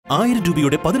1000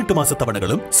 രൂപയുടെ 18 മാസ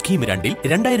തവണകളും സ്കീം 2-ൽ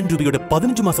 2000 രൂപയുടെ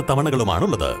 15 മാസ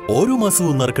തവണകളുമാണുള്ളത്. ഓരോ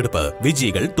മാസവും നറുക്കെടുപ്പ്.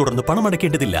 വിജയികൾ തുടർന്ന്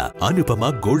പണമടയ്ക്കേണ്ടതില്ല.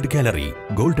 Anupama gold gallery,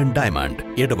 golden diamond,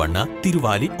 Edavanna,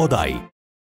 Thiruvali, Othayi.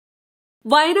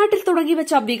 വയനാട്ടിൽ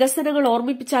തുടങ്ങിവെച്ച വികസനങ്ങൾ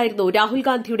ഓർമ്മിപ്പിച്ചായിരുന്നു രാഹുൽ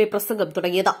ഗാന്ധിയുടെ പ്രസംഗം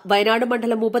തുടങ്ങിയത്. വയനാട്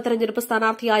മണ്ഡലം ഉപതെരഞ്ഞെടുപ്പ്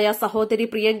സ്ഥാനാർത്ഥിയായ സഹോദരി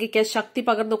പ്രിയങ്കയ്ക്ക് ശക്തി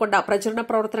പകർന്നുകൊണ്ട് പ്രചരണ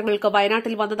പ്രവർത്തനങ്ങൾക്ക്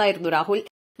വയനാട്ടിൽ വന്നതായിരുന്നു രാഹുൽ.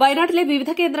 വയനാട്ടിലെ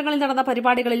വിവിധ കേന്ദ്രങ്ങളിൽ നടന്ന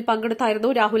പരിപാടികളിൽ പങ്കെടുത്തായിരുന്നു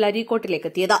രാഹുൽ അരീക്കോട്ടിലേക്ക്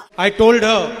എത്തിയത്. I told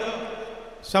her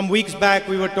some weeks back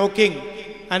we were talking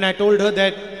and I told her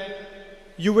that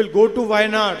you will go to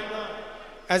Wayanad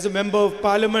as a member of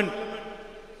parliament.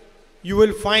 You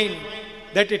will find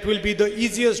that it will be the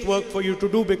easiest work for you to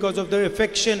do because of the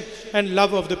affection and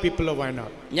love of the people of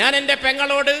Wayanad. ഞാൻ എൻ്റെ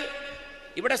പെങ്ങളോട്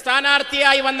ഇവിടെ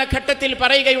സ്ഥാനാർത്ഥിയായി വന്ന ഘട്ടത്തിൽ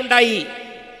പറയുകയുണ്ടായി,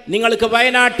 നിങ്ങൾക്ക്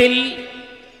വയനാട്ടിൽ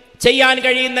ചെയ്യാൻ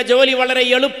കഴിയുന്ന ജോലി വളരെ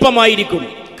എളുപ്പമായിരിക്കും.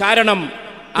 കാരണം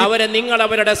നിങ്ങൾ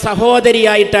അവരുടെ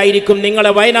സഹോദരിയായിട്ടായിരിക്കും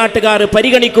നിങ്ങളെ വയനാട്ടുകാർ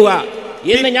പരിഗണിക്കുക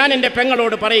എന്ന് ഞാൻ എൻ്റെ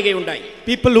പെങ്ങളോട് പറയുകയുണ്ടായി.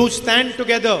 People who stand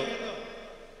together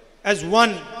as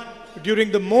one during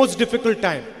the most difficult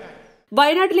time.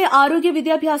 വയനാട്ടിലെ ആരോഗ്യ,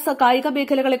 വിദ്യാഭ്യാസ, കായിക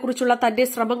മേഖലകളെക്കുറിച്ചുള്ള തന്റെ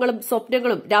ശ്രമങ്ങളും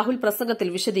സ്വപ്നങ്ങളും രാഹുൽ പ്രസംഗത്തിൽ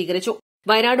വിശദീകരിച്ചു.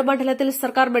 വയനാട് മണ്ഡലത്തിൽ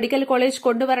സർക്കാർ മെഡിക്കൽ കോളേജ്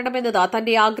കൊണ്ടുവരണമെന്നത്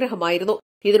തന്റെ ആഗ്രഹമായിരുന്നു.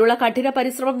 ഇതിനുള്ള കഠിന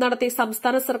പരിശ്രമം നടത്തി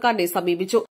സംസ്ഥാന സർക്കാരിനെ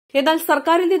സമീപിച്ചു. എന്നാൽ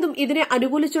സർക്കാരിൽ നിന്നും ഇതിനെ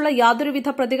അനുകൂലിച്ചുള്ള യാതൊരുവിധ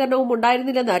പ്രതികരണവും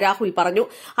ഉണ്ടായിരുന്നില്ലെന്ന് രാഹുൽ പറഞ്ഞു.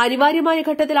 അനിവാര്യമായ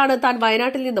ഘട്ടത്തിലാണ് താൻ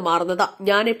വയനാട്ടിൽ നിന്ന് മാറുന്നത്.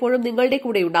 ഞാൻ എപ്പോഴും നിങ്ങളുടെ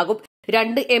കൂടെയുണ്ടാകും.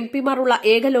 2 എംപിമാരുള്ള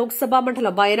ഏക ലോക്സഭാ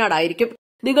മണ്ഡലം വയനാടായിരിക്കും.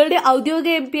 നിങ്ങളുടെ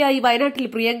ഔദ്യോഗിക എംപിയായി വയനാട്ടിൽ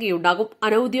പ്രിയങ്കയുണ്ടാകും.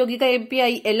 അനൌദ്യോഗിക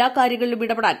എംപിയായി എല്ലാ കാര്യങ്ങളിലും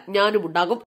ഇടപെടാൻ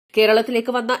ഞാനുമുണ്ടാകും.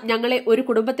 കേരളത്തിലേക്ക് വന്ന ഞങ്ങളെ ഒരു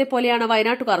കുടുംബത്തെ പോലെയാണ്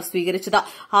വയനാട്ടുകാർ സ്വീകരിച്ചത്.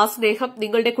 ആ സ്നേഹം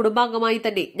നിങ്ങളുടെ കുടുംബാംഗമായി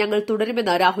തന്നെ ഞങ്ങൾ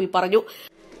തുടരുമെന്ന് രാഹുൽ പറഞ്ഞു.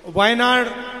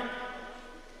 Wayanad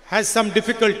has some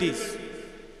difficulties.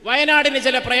 വയനാടിന്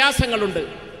ചില പ്രയാസങ്ങളുണ്ട്.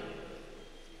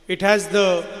 It has the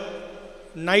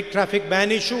night traffic ban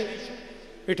issue.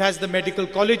 It has the medical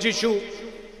college issue.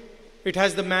 It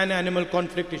has the man-animal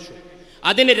conflict issue.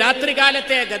 അതിന്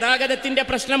രാത്രികാലത്തെ ഗതാഗതത്തിന്റെ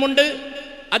പ്രശ്നമുണ്ട്.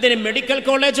 അതിന് മെഡിക്കൽ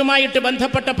കോളേജുമായിട്ട്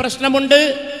ബന്ധപ്പെട്ട പ്രശ്നമുണ്ട്.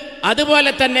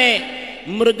 അതുപോലെ തന്നെ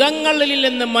മൃഗങ്ങളിൽ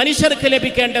നിന്ന് മനുഷ്യർക്ക്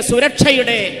ലഭിക്കേണ്ട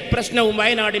സുരക്ഷയുടെ പ്രശ്നവും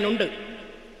വയനാടിനുണ്ട്.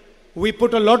 We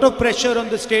put a lot of pressure on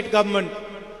the state government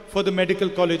for the medical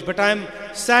college, but I am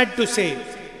sad to say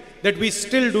that we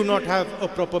still do not have a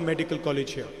proper medical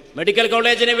college here. Medical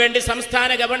കോളേജിന് വേണ്ടി സംസ്ഥാന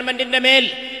ഗവൺമെന്റിന്റെ മേൽ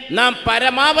നാം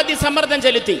പരമാവധി സമ്മർദ്ദം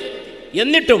ചെലുത്തി.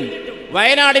 എന്നിട്ടും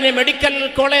വയനാടിന് മെഡിക്കൽ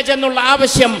കോളേജ് എന്നുള്ള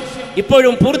ആവശ്യം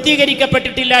ഇപ്പോഴും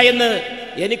പൂർത്തീകരിക്കപ്പെട്ടിട്ടില്ല എന്ന്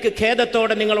എനിക്ക്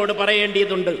ഖേദത്തോടെ നിങ്ങളോട്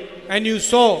പറയേണ്ടതുണ്ട്. And you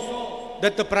saw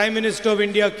that the Prime Minister of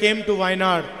India came to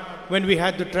Wayanad when we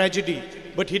had the tragedy,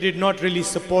 but he did not really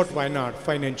support Wayanad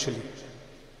financially.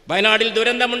 വയനാടിൽ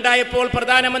ദുരന്തമുണ്ടായപ്പോൾ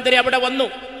പ്രധാനമന്ത്രി അവിടെ വന്നു.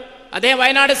 അദ്ദേഹം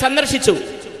വയനാട് സന്ദർശിച്ചു.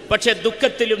 പക്ഷെ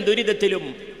ദുഃഖത്തിലും ദുരിതത്തിലും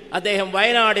അദ്ദേഹം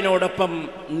വയനാടിനോടൊപ്പം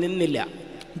നിന്നില്ല.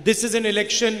 This is an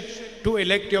election to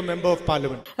elect your member of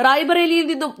parliament. റായ്ബറേലിയിൽ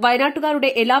നിന്നും വയനാട്ടുകാരുടെ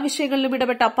എല്ലാ വിഷയങ്ങളിലും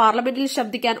ഇടപെട്ട പാർലമെന്റിൽ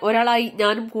ശബ്ദിക്കാൻ ഒരാളായി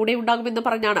ഞാനും കൂടെയുണ്ടാകുമെന്ന്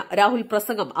പറഞ്ഞാണ് രാഹുൽ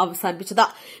പ്രസംഗം അവസാനിപ്പിച്ചത്.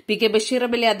 പി.കെ. ബഷീർ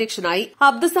എം.എൽ.എ. അധ്യക്ഷനായി.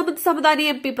 അബ്ദുസമദ് സമദാനി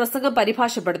എം.പി. പ്രസംഗം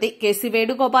പരിഭാഷപ്പെടുത്തി. K C.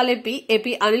 Venugopal MP.,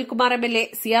 AP. Anilkumar MLA.,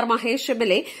 സി.ആർ. Mahesh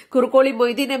MLA., Kurukkoli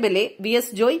Moideen MLA.,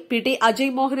 VS. Joy, PT.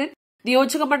 Ajay Mohanan,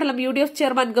 നിയോജക മണ്ഡലം UDF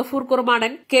chairman Gafoor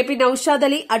Kurumadan, K P. Naushad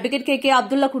Ali, advocate K K.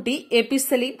 Abdullakutty, AP.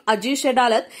 Saleem, Ajeesh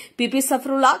എഡാലത്ത്, പി.പി.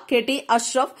 Safarulla, K T.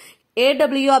 Ashraf,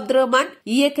 എ.ഡബ്ല്യു. Abdurahman,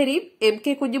 ഇ.എ. Kareem,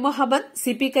 MK. Kunjumuhammad,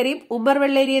 CP. Kareem, Ummer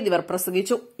Velleri എന്നിവർ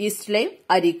പ്രസംഗിച്ചു. East live,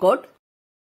 Areekode.